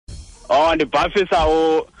ndibhafisa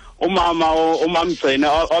umama umamgcine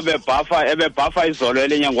ebebhafa izolo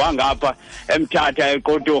elinye ngwangapha emthatha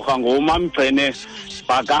eQoturha ngumamgcine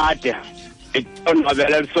Bakade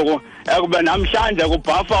iqonqabele lisuku ekube namhlanje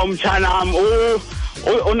kubhafa umtshanam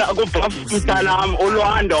kubhafa umtshanam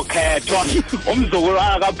uLwando Khethwa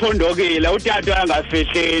umzukulwana kaPhondokile utata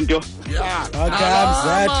angasifihli into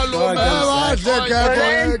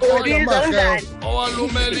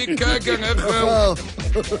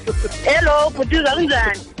Hello, Bhutuza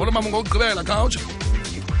kunjani? Hola mama ngokugqibela khawutsha.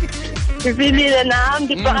 Sivilile nami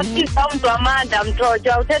ngibhafisa umuntu wamanda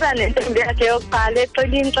mthotsha uthetha nentombi yakhe yokuqala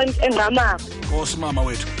eqelini engama. Nkosi mama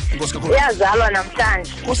wethu. Nkosi kakhulu. Iyazalwa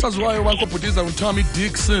namhlanje. Nkosaziwayo wakho Bhutuza uTommy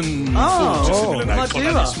Dixon.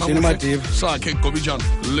 Madiva. Sakhe Gobijana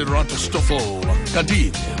Lerato Stoffel.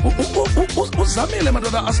 Kanti uzamile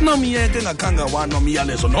madoda asinomyeke engakhanga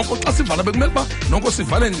wanomyalezo noko xa sivala bekumele ba noko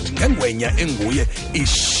sivale ngengwenya enguye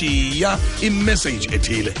ishiya imessage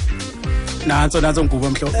ethile. Nanso Ngubhubhe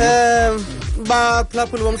mhlobo.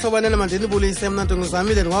 Baphulaphuli bomhlobanene manje nibulise mna nto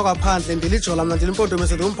ngizamile ngwakaphandle ndilijola mna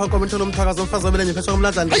ndilimpondomise ngumphako komtholo umthakazo umfazi obelenye phetsha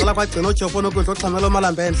komlanjani ndiqala kwagcina ojopho nokudla oxhamela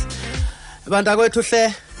omalambendle. Bantakwethu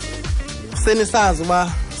hle senisazi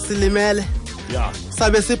uba silimele.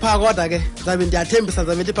 Sabe sipha kodwa ke zabe ndiyathembisa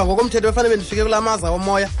zabe ndipha ngokomthetho befanele bendifike kulamaza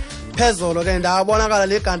omoya phezolo ke ndabonakala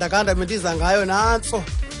le ganda bendiza ngayo nanso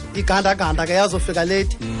iganda ke yazofika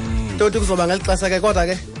late ntothi kuzoba ngelixesha ke kodwa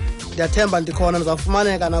ke ndiyathemba ndikhona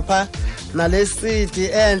ndizawufumaneka napha nale CD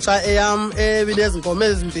entsha eyam ebinezinkomo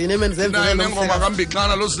ezimbini emenzenzele ngoma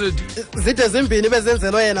kambixana lo CD zide zimbini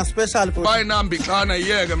bezenzelwe yena special body bayinambixana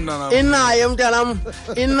iyeke mntana inaye mntanam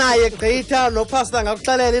inaye gqitha nopastor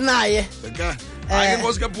ngakuxelela inaye hayi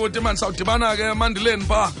Nkosi ke bhuti man sawudibana ke emandileni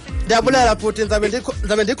pha. Ndiyabulela bhuti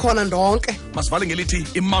ndizabe ndikhona ndonke. Masivale ngelithi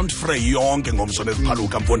iMount Frey yonke ngomso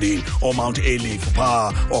neziphaluka Mfondini Mount Elifu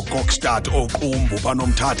pha Kokstad Qumbu pha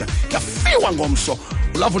nomthatha yafiwa ngomso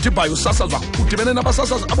ulavuthi ibhayi usasazwa udibene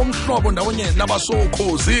nabasasazi abomhlobo ndawonye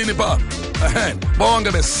nabasokhosini pha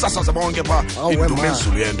bonke besasaza bonke pha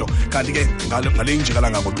indumezulu yento kanti ke ngale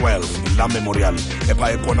injikala ngo-12 la memorial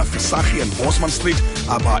epha ekhona Fisachi and Bosman Street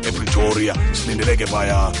apha ePretoria silindeleke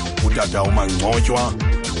phaya utata uMangcotywa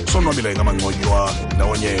sonwabile kaMangcotywa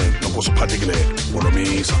ndawonye nokosiphathekile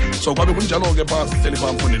ngolomisa so kwabe kunjalo ke pha sihleli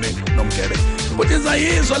pha Mfondini nomgebe but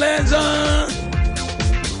izayizwa lenza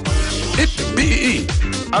iBE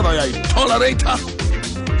abayayitolerator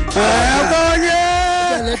abanye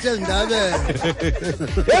lethe ndabe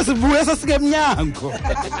yesibuye sasike emnyango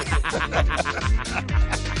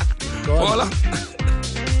hola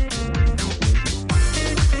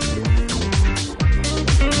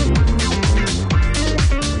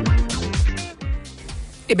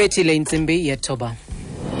ibethile intsimbi yethoba.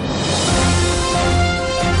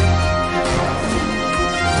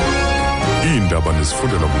 Iindaba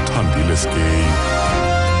nezifundela kuthambile skey.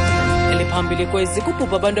 Eliphambili kwezi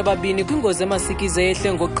kubhubha abantu ababini kwingozi emasikizi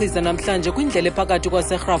ehle ngoqhiza namhlanje kwindlela ephakathi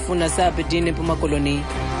kwaseRhaafu nase-Aberdeen eMpuma Koloni.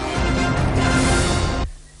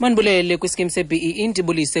 Manibulele kwiskimu seBE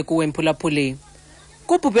indibulise kuwe mphulaphuli.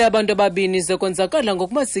 Kubhubhe abantu ababini konzakala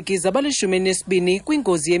ngokumasikizi abalishumi enesibini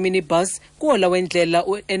kwingozi yeminibus kuhola wendlela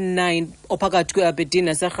N9 ophakathi kweAberdeen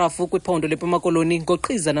naseRhaafu kwiphondo le Mpuma Koloni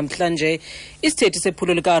ngoqhiza namhlanje. Isithethi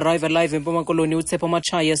sephulo lika-Arrive Alive eMpuma Koloni uTshepo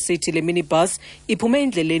Machaya sithi le minibus iphume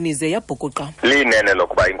endleleni ize yabhukuqa. Linene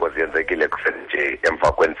lokuba ingozi yenzekile kusenje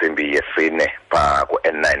emva kwentsimbi yesine pha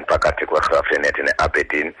ku-N9 phakathi kweRhaafu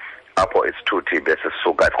neAberdeen apho isithuthi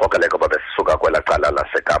besisuka ikrokeleko babesisuka kwela cala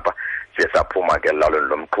laseKapa siyaphuma ke lalweni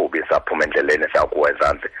lomqhubi saphuma endleleni sakuwa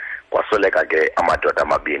ezantsi kwasoleka ke amadoda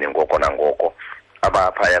amabini ngoko nangoko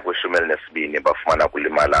abaphaya kwishumi elinesibini bafumana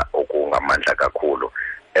kulimala okungamandla kakhulu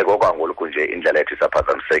ekokwangoku nje indlela ethi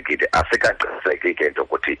saphazamisekile asikaqiniseki into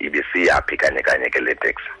ukuthi ibisiyaphi kanye ke le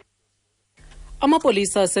taxi.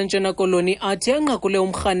 Amapolisa aseNtshona Koloni athi anqakule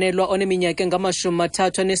umrhanelwa oneminyaka engamashumi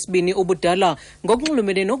mathathu anesibini ubudala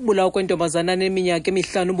ngokunxulumene nokubulawa kwentombazana neminyaka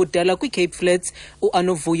emihlanu ubudala kwiCape Flats.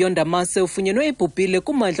 uAnovuyo Ndamase ufunyenwe ebhubhile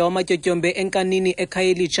kummandla wamatyotyombe enkanini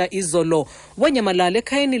ekhayelitsha izolo wanyamalala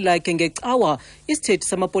ekhayeni lakhe ngecawa. Isithethi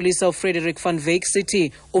samapolisa uFrederick van Wyk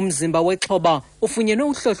sithi umzimba wexhoba ufunyenwe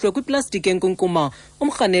uhlohlwe kwiplastiki enkunkuma.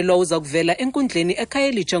 Umrhanelwa uza kuvela enkundleni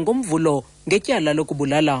ekhayelitsha ngomvulo ngetyala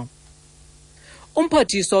lokubulala.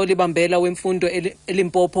 Umphathiswa olibambela wemfundo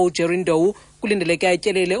eLimpopo uJerindowu kulindeleke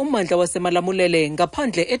atyelele ummandla wasemalamulele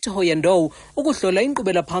ngaphandle eThohoyandou ukuhlola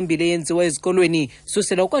inkqubela phambili eyenziwa ezikolweni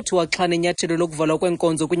susela kwathiwa xhana inyathelo lokuvalwa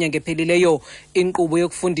kwenkonzo kwinyanga ephelileyo. Inkqubo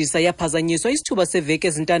yokufundisa yaphazanyiswa isithuba seveki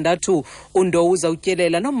ezintandathu. uNdou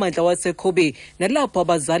uzawutyelela nommandla waseKubhubhe nalapho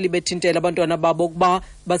abazali bethintela abantwana babo ukuba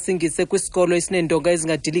basingise kwisikolo esinendonga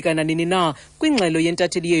ezingadilika nanini na. Kwingxelo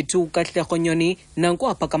yentatheli yethu kaHlerhonyoni nanku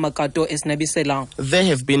apha kamakato esinabisela. There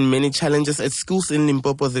have been many challenges at schools in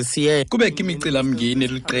Limpopo this year. Kubekho imicela-mngeni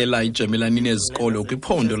liqela ijamelani nezikolo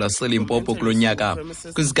kwiphondo laseLimpopo kulo nyaka.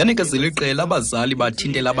 Kwiziganeko zeliqela abazali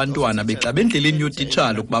bathintela abantwana bexa endleleni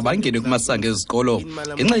yootitshala ukuba bangene kumasango ezikolo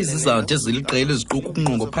ngenxa yezizathu eziliqela eziquka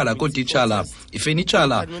ukunqongophala kootitshala,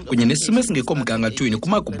 ifenitshala kunye nesimo esingekho mgangathweni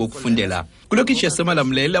kumagumbi okufundela. Kulokhishi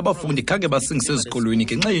yasemalamulele abafundi khange basingise ezikolweni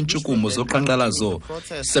ngenxa yentshukumo zoqhankqalazo.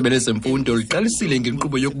 Isebe lezemfundo liqalisile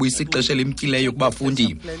ngenkqubo yokubuyisa ixesha elimtyileyo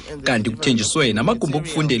kubafundi, kanti kuthenjiswe namagumbi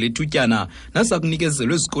okufundela ethutyana naza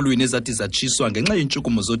kunikezelwa ezikolweni ezathi zatshiswa ngenxa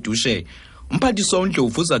yentshukumo zodushe. Umphathiswa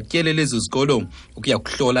uNdlovu uza kutyelela ezi zikolo ukuya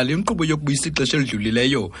kuhlola le nkqubo yokubuyisa ixesha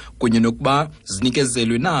elidlulileyo kunye nokuba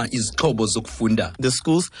zinikezelwe na izixhobo zokufunda. The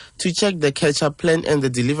schools to check the catch-up plan and the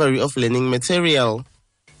delivery of learning material.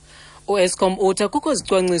 U-Eskom uthi kukho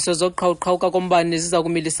zicwangciso zoqhawuqhawuka kombane ziza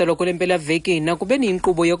kumiliselwa kule mpelaveki nakubeni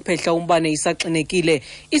inkqubo yokuphehla umbane isaxinekile.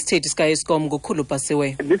 Isithethi sika-Eskom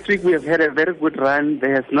ngukhulupasiwe. This week we have had a very good run.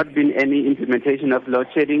 There has not been any implementation of load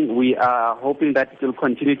shedding. We are hoping that it will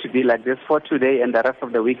continue to be like this for today and the rest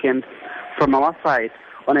of the weekend. From our side,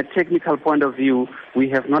 on a technical point of view, we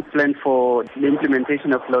have not planned for the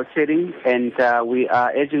implementation of load shedding, and we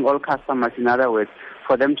are urging all customers, in other words,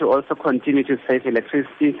 for them to also continue to save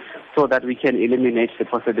electricity so that we can eliminate the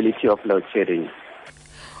possibility of load shedding.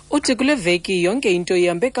 Uthi kule veki yonke into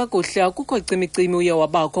ihambe kakuhle, akukho cimicimi uye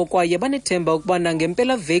wabakho kwaye banethemba ukubana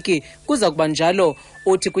ngempela veki kuza kuba njalo.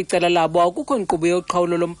 Uthi kwicala labo akukho nkqubo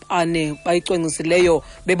yoqhawulo lompane bayicwangcisileyo,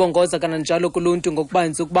 bebongoza kananjalo kuluntu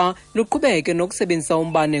ngokubanzi ukuba luqhubeke nokusebenzisa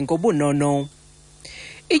umbane ngobunono.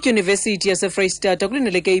 iDyunivesithi yaseFreystata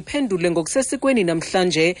kulindeleke iphendule ngokusesikweni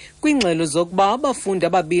namhlanje kwingxelo zokuba abafundi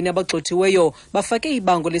ababini abagxothiweyo bafake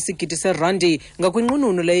ibango lesigidi serandi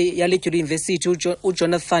ngakwinqununu yale dyunivesithi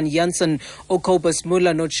uJonathan Jansen, uCobus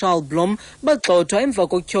Muller noCharles Blom bagxothwa emva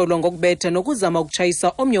kokutyholwa ngokubetha nokuzama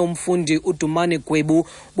ukutshayisa omnye umfundi uDumane Gwebu.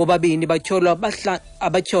 Bobabini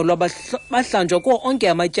abatyholwa bahlanjwa kuwo onke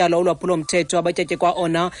amatyala olwaphulomthetho abatyatye kwa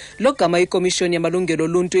ona. Lo gama ikomishoni yamalungelo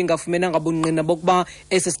oluntu ingafumenanga bungqina bokuba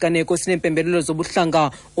esi siganeko sinempembelelo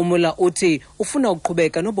zobuhlanga. Umula uthi ufuna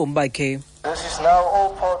ukuqhubeka nobomi bakhe. This is now all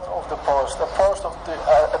part of the past of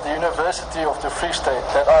the University of the Free State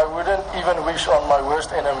that I wouldn't even wish on my worst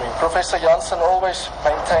enemy. Professor Jansen always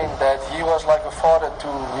maintained that he was like a father to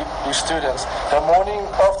his students. The morning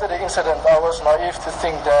after the incident, I was naive to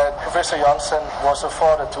think that Professor Jansen was a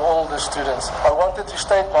father to all the students. I wanted to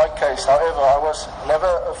state my case, however, I was never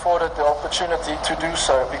afforded the opportunity to do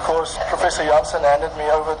so because Professor Jansen handed me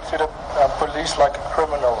over to the police like a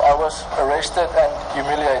criminal. I was arrested and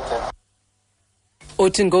humiliated.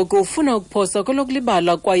 Uthi ngoku ufuna ukuphosa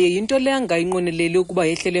kolokulibala kwaye yinto le angayinqweneleli ukuba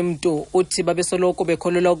yehlele mntu. Uthi babesoloko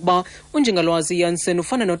bekholelwa ukuba unjingalwazi Jansen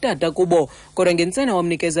ufana notata kubo, kodwa ngentsena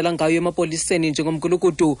wamnikezela ngayo emapoliseni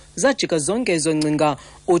njengomgulukudu zajika zonke ezo ngcinga.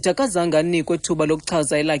 Uthi akazange anikwe thuba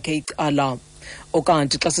lokuchaza elakhe icala.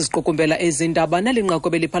 Okanti xa sisiqukumbela ezindaba nalinqaku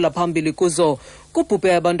beliphala phambili kuzo,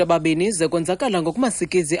 kubhubhe abantu ababini ze konzakala ngokuma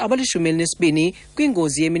sikizi abali shumi enesibini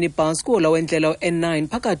kwingozi yeminibus kuhola wendlela N9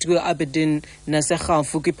 phakathi kwe-Aberdeen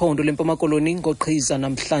naseRhaafu kwiphondo le Mpuma Koloni ngoqhiza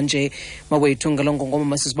namhlanje. Mawethu ngalongo ngoma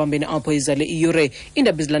masisibambeni apho izale iyure.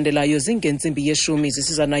 Iindaba ezilandelayo zingentsimbi yeshumi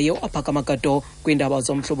zisiza naye apha kamakato kwiindaba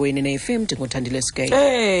zomhlobo wenu ne-FM. Ndingothandile Skay.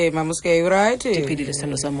 Hey mama Skay, right? Ndiphilile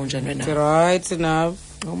sithando sam, unjani wena? Right now.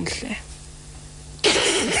 Omhle.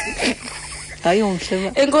 Hayi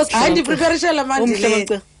umhle. Enkosi hayi ndipreparation la manje.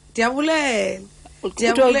 Ndiyabulela.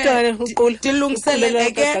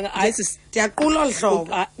 Ndilungiselele ke. Ndiyaqula olhlobo.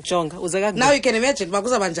 Jonga uze kakubi. Now you can imagine uba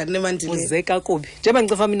kuzaba njani nemandile. Uze kakubi. Njengoba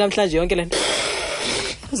ngicofa mina namhlanje yonke lento.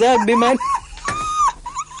 Uze kakubi man.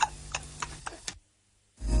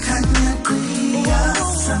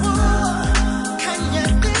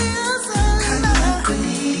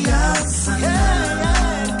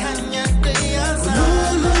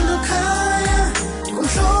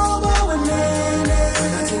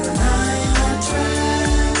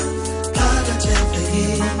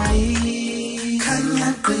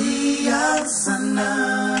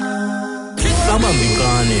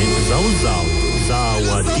 Amambikane zawuzawu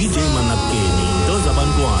zawa DJ Manapkeni ndoza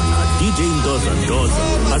abantwana DJ Ndoza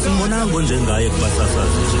asimbonanga njengaye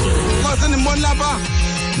kubasasazi jikelele. Mase nimbona lapha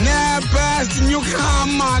ne-best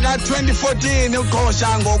newcomer ka-2014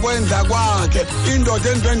 uqhosha ngokwenza kwakhe indoda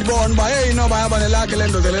endibona uba heyi inoba yabanelakhe le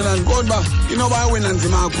ndoda lena kodwa inoba yawina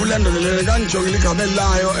nzima kakhulu le ndoda lena kandijongile igama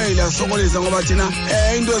elilayo liyasokolisa ngoba thina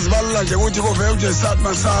into ezibalula nje ukuthi kuvele ukuthi start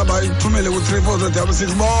masaba ithumele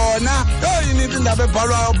ku-3406 bona inintsi indaba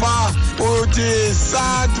ebhalwayo phaa uthi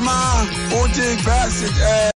satma uthi best